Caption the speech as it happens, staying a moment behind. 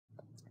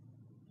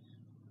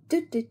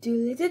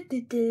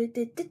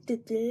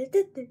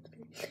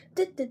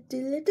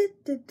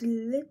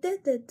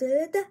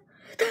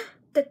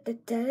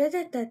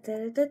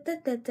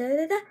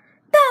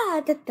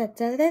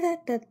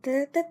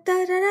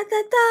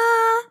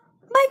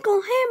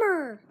Michael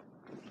Hammer.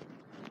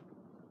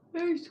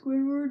 Hey,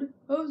 Squidward,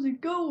 how's it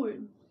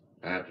going?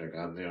 Patrick,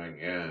 I'm doing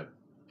good.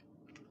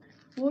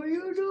 What are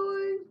you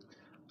doing?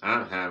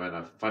 I'm having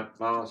a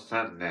football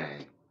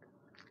Sunday.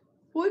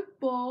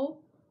 Football?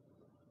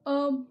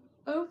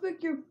 I don't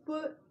think your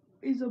foot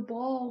is a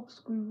ball,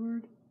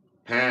 Squidward.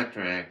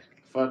 Patrick,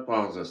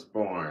 football's a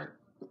sport.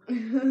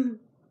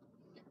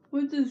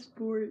 What's a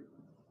sport?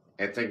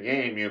 It's a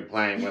game you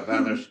play with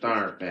other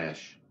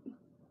starfish.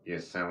 You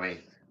silly.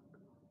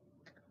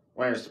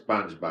 Where's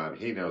SpongeBob?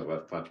 He knows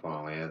what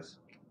football is.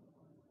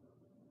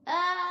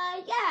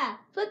 Yeah,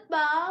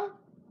 football.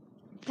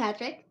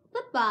 Patrick,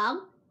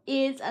 football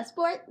is a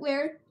sport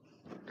where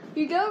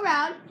you go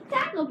around and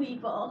tackle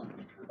people,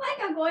 like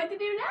I'm going to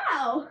do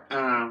now.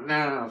 Oh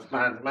no,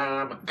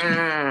 SpongeBob.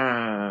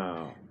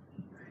 Ow!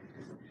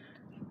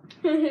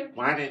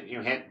 Why didn't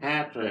you hit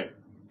Patrick?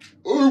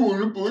 I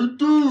want to play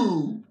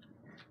too.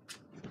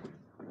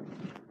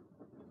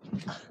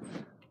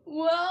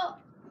 Well,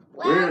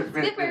 Where's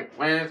Skipper,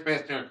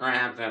 Mr.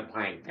 Krabs and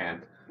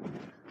Plankton?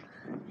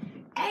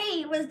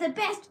 A was the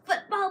best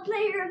football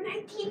player of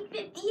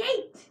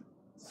 1958.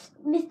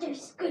 Mr.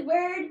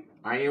 Squidward.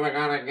 Are you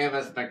gonna give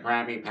us the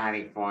Krabby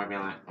Patty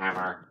formula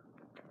ever?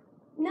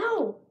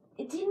 No,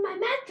 it's in my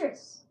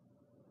mattress.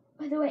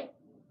 By the way.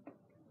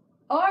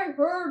 I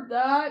heard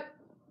that.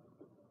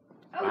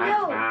 Oh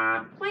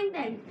SpongeBob. no,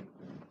 Plankton.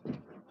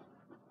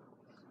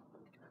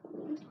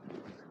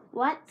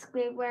 What,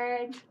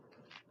 Squidward?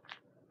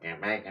 You're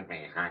making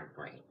me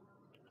hungry.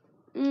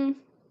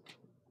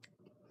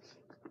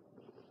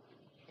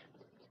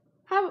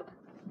 Have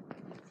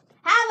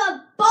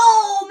a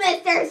bowl,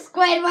 Mr.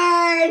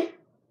 Squidward!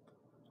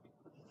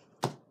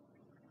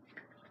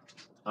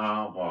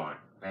 Oh boy,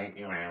 thank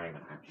you very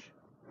much.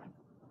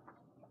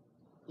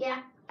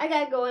 Yeah, I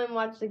gotta go and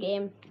watch the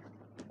game.